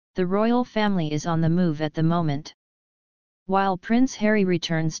The royal family is on the move at the moment. While Prince Harry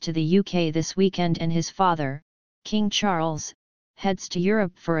returns to the UK this weekend and his father, King Charles, heads to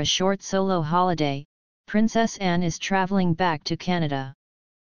Europe for a short solo holiday, Princess Anne is travelling back to Canada.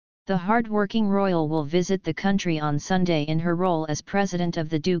 The hard-working royal will visit the country on Sunday in her role as President of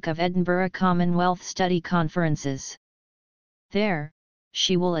the Duke of Edinburgh Commonwealth Study Conferences. There,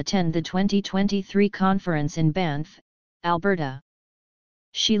 she will attend the 2023 conference in Banff, Alberta.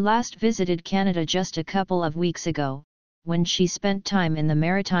 She last visited Canada just a couple of weeks ago, when she spent time in the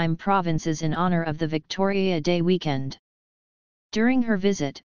Maritime provinces in honour of the Victoria Day weekend. During her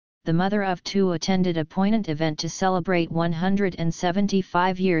visit, the mother of two attended a poignant event to celebrate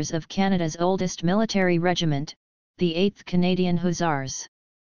 175 years of Canada's oldest military regiment, the 8th Canadian Hussars.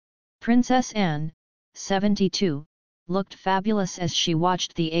 Princess Anne, 72, looked fabulous as she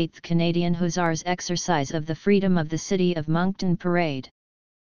watched the 8th Canadian Hussars Exercise of the Freedom of the City of Moncton Parade.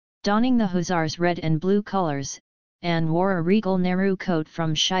 Donning the Hussars' red and blue colours, Anne wore a regal Nehru Coat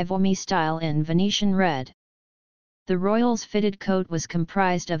from Shibumi Style in Venetian Red. The royal's fitted coat was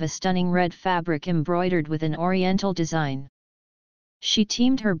comprised of a stunning red fabric embroidered with an oriental design. She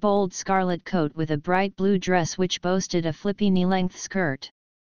teamed her bold scarlet coat with a bright blue dress which boasted a flippy knee-length skirt.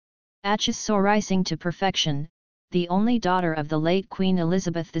 Accessorizing to perfection, the only daughter of the late Queen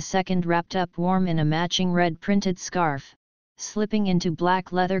Elizabeth II wrapped up warm in a matching red printed scarf, slipping into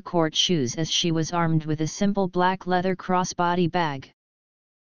black leather court shoes as she was armed with a simple black leather crossbody bag.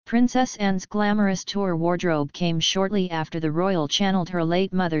 Princess Anne's glamorous tour wardrobe came shortly after the royal channeled her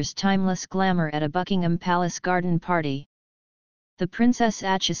late mother's timeless glamour at a Buckingham Palace garden party. The princess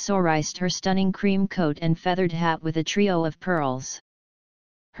accessorized her stunning cream coat and feathered hat with a trio of pearls.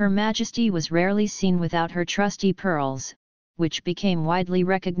 Her Majesty was rarely seen without her trusty pearls, which became widely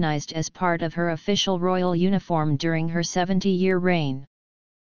recognized as part of her official royal uniform during her 70-year reign.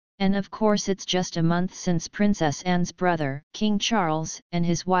 And of course it's just a month since Princess Anne's brother, King Charles, and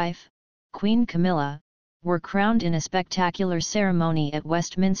his wife, Queen Camilla, were crowned in a spectacular ceremony at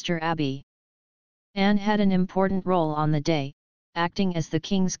Westminster Abbey. Anne had an important role on the day, acting as the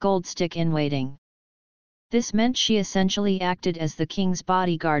king's gold stick in waiting. This meant she essentially acted as the king's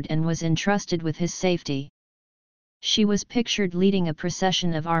bodyguard and was entrusted with his safety. She was pictured leading a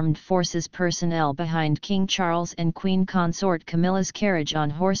procession of armed forces personnel behind King Charles and Queen Consort Camilla's carriage on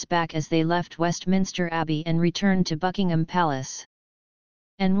horseback as they left Westminster Abbey and returned to Buckingham Palace.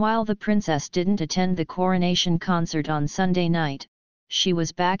 And while the princess didn't attend the coronation concert on Sunday night, she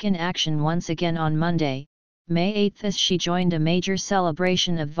was back in action once again on Monday, May 8 as she joined a major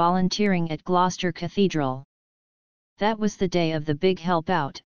celebration of volunteering at Gloucester Cathedral. That was the day of the Big Help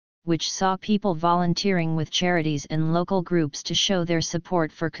Out, which saw people volunteering with charities and local groups to show their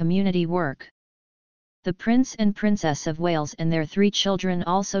support for community work. The Prince and Princess of Wales and their 3 children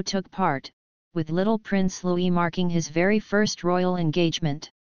also took part, with little Prince Louis marking his very first royal engagement.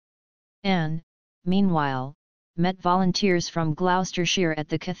 Anne, meanwhile, met volunteers from Gloucestershire at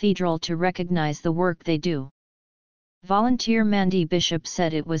the cathedral to recognise the work they do. Volunteer Mandy Bishop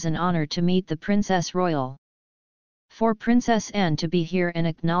said it was an honour to meet the Princess Royal. For Princess Anne to be here and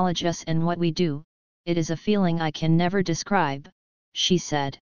acknowledge us and what we do, it is a feeling I can never describe, she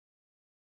said.